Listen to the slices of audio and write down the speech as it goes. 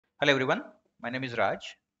Hello everyone, my name is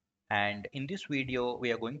Raj, and in this video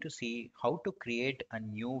we are going to see how to create a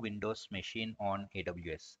new Windows machine on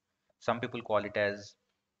AWS. Some people call it as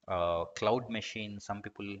cloud machine, some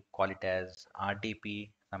people call it as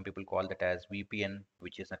RDP, some people call that as VPN,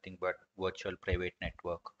 which is nothing but virtual private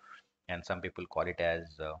network, and some people call it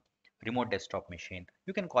as remote desktop machine.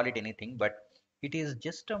 You can call it anything, but it is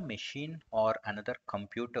just a machine or another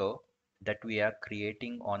computer that we are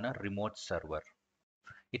creating on a remote server.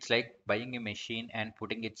 It's like buying a machine and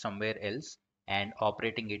putting it somewhere else and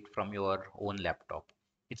operating it from your own laptop.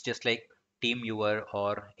 It's just like TeamViewer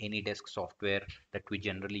or any desk software that we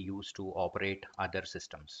generally use to operate other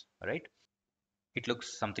systems, right? It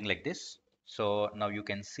looks something like this. So now you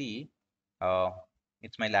can see uh,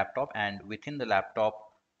 it's my laptop, and within the laptop,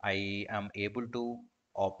 I am able to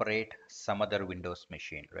operate some other Windows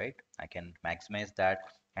machine, right? I can maximize that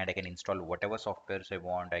and I can install whatever softwares I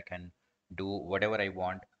want. I can do whatever I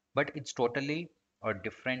want, but it's totally a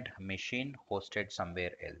different machine hosted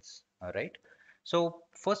somewhere else. All right. So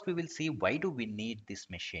first we will see why do we need this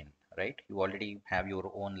machine, right? You already have your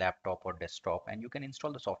own laptop or desktop and you can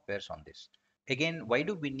install the softwares on this. Again, why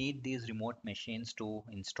do we need these remote machines to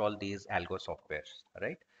install these algo softwares,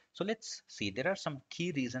 right? So let's see, there are some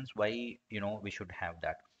key reasons why we should have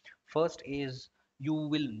that. First is you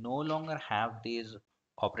will no longer have these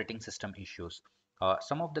operating system issues.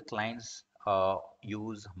 Some of the clients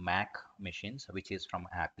use Mac machines, which is from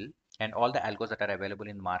Apple, and all the algos that are available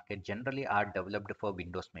in market generally are developed for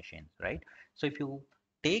Windows machines, right? So if you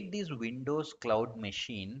take these Windows cloud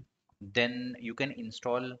machine, then you can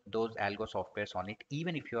install those algo softwares on it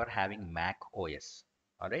even if you are having Mac OS.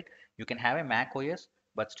 All right, you can have a Mac OS,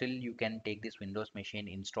 but still you can take this Windows machine,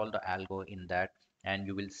 install the algo in that, and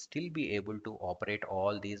you will still be able to operate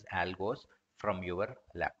all these algos from your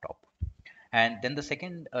laptop. And then the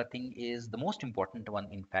second thing is the most important one,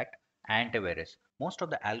 in fact, antivirus. Most of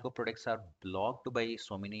the algo products are blocked by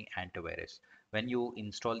so many antivirus. When you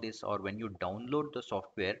install this or when you download the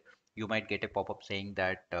software, you might get a pop-up saying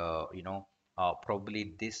that,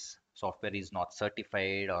 probably this software is not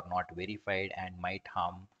certified or not verified and might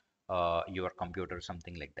harm your computer,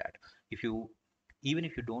 something like that. If you Even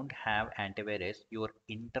if you don't have antivirus, your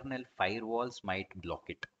internal firewalls might block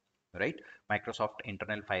it, right? Microsoft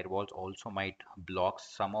internal firewalls also might block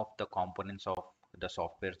some of the components of the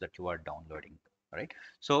softwares that you are downloading, right?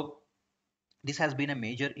 So this has been a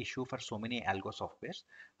major issue for so many algo softwares.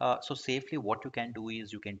 So safely, what you can do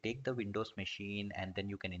is you can take the Windows machine and then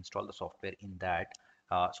you can install the software in that,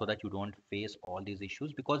 so that you don't face all these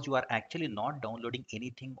issues, because you are actually not downloading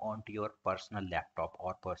anything onto your personal laptop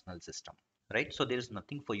or personal system, right? So there is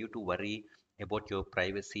nothing for you to worry about your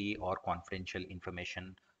privacy or confidential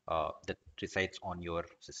information that resides on your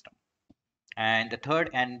system. And the third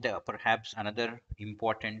and perhaps another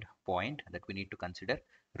important point that we need to consider,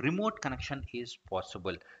 remote connection is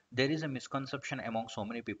possible. There is a misconception among so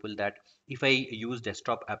many people that if I use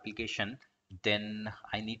desktop application, then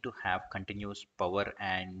I need to have continuous power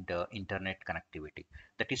and internet connectivity.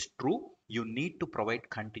 That is true. You need to provide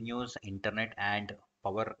continuous internet and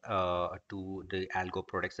power to the algo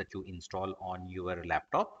products that you install on your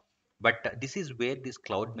laptop. But this is where these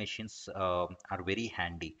cloud machines are very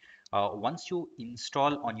handy. Once you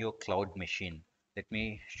install on your cloud machine, let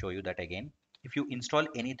me show you that again. If you install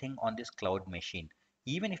anything on this cloud machine,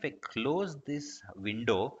 even if I close this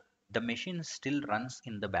window, the machine still runs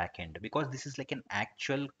in the back end, because this is like an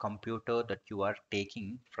actual computer that you are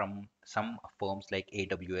taking from some firms like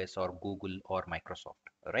AWS or Google or Microsoft,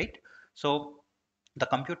 right? So the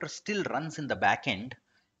computer still runs in the back end,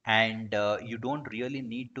 and you don't really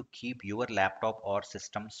need to keep your laptop or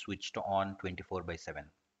system switched on 24 by 7,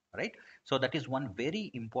 right? So that is one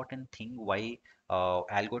very important thing why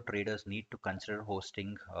algo traders need to consider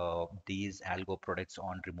hosting these algo products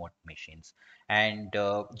on remote machines. And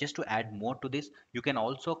just to add more to this, you can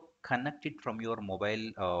also connect it from your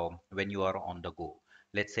mobile when you are on the go.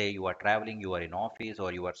 Let's say you are traveling, you are in office,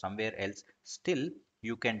 or you are somewhere else, still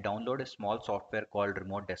you can download a small software called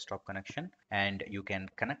remote desktop connection, and you can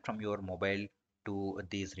connect from your mobile to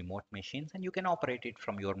these remote machines, and you can operate it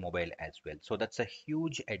from your mobile as well. So that's a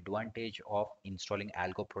huge advantage of installing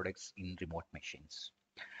algo products in remote machines.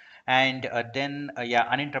 And then yeah,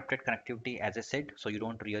 uninterrupted connectivity, as I said, so you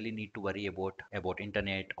don't really need to worry about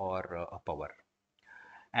internet or power.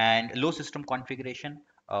 And low system configuration,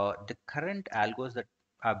 the current algos that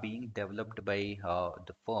are being developed by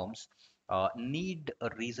the firms need a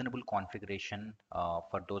reasonable configuration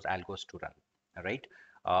for those algos to run, right?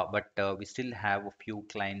 But we still have a few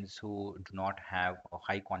clients who do not have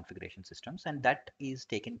high configuration systems, and that is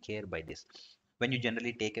taken care by this. When you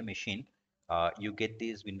generally take a machine, You get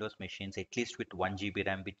these Windows machines at least with 1 GB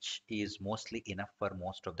RAM, which is mostly enough for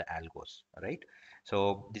most of the algos, right?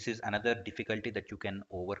 So this is another difficulty that you can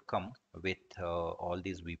overcome with all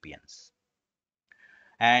these VPNs.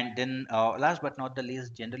 And then last but not the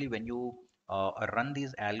least, generally when you run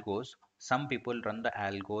these algos, some people run the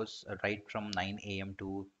algos right from 9 a.m.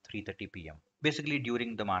 to 3:30 p.m. basically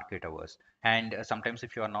during the market hours. And sometimes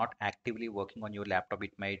if you are not actively working on your laptop,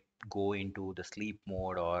 it might go into the sleep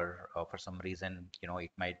mode, or for some reason,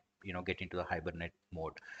 it might get into the hibernate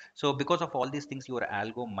mode. So because of all these things, your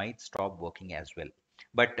algo might stop working as well.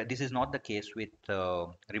 But this is not the case with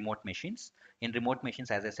remote machines. In remote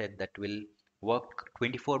machines, as I said, that will work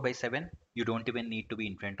 24 by 7. You don't even need to be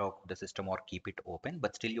in front of the system or keep it open,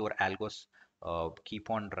 but still your algos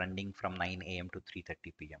keep on running from 9 a.m. to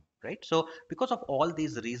 3:30 p.m., right? So because of all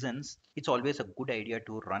these reasons, it's always a good idea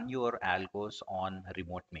to run your algos on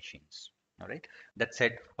remote machines. All right. That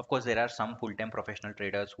said, of course, there are some full-time professional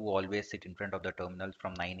traders who always sit in front of the terminals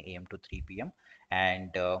from 9 a.m. to 3 p.m.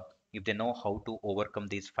 And if they know how to overcome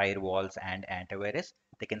these firewalls and antivirus,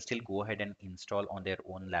 they can still go ahead and install on their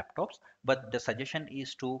own laptops. But the suggestion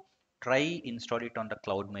is to try install it on the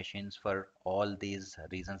cloud machines for all these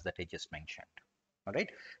reasons that I just mentioned. All right.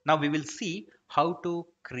 Now we will see how to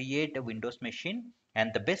create a Windows machine.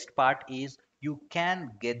 And the best part is you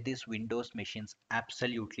can get these Windows machines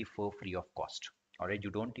absolutely for free of cost. All right. You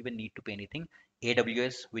don't even need to pay anything.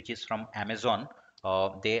 AWS, which is from Amazon,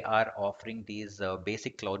 they are offering these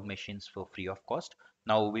basic cloud machines for free of cost.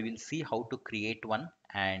 Now we will see how to create one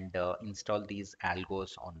and install these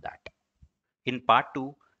algos on that. In part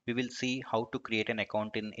 2, we will see how to create an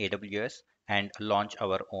account in AWS and launch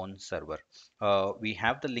our own server. We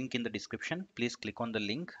have the link in the description. Please click on the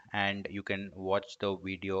link and you can watch the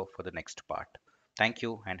video for the next part. Thank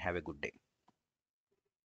you and have a good day.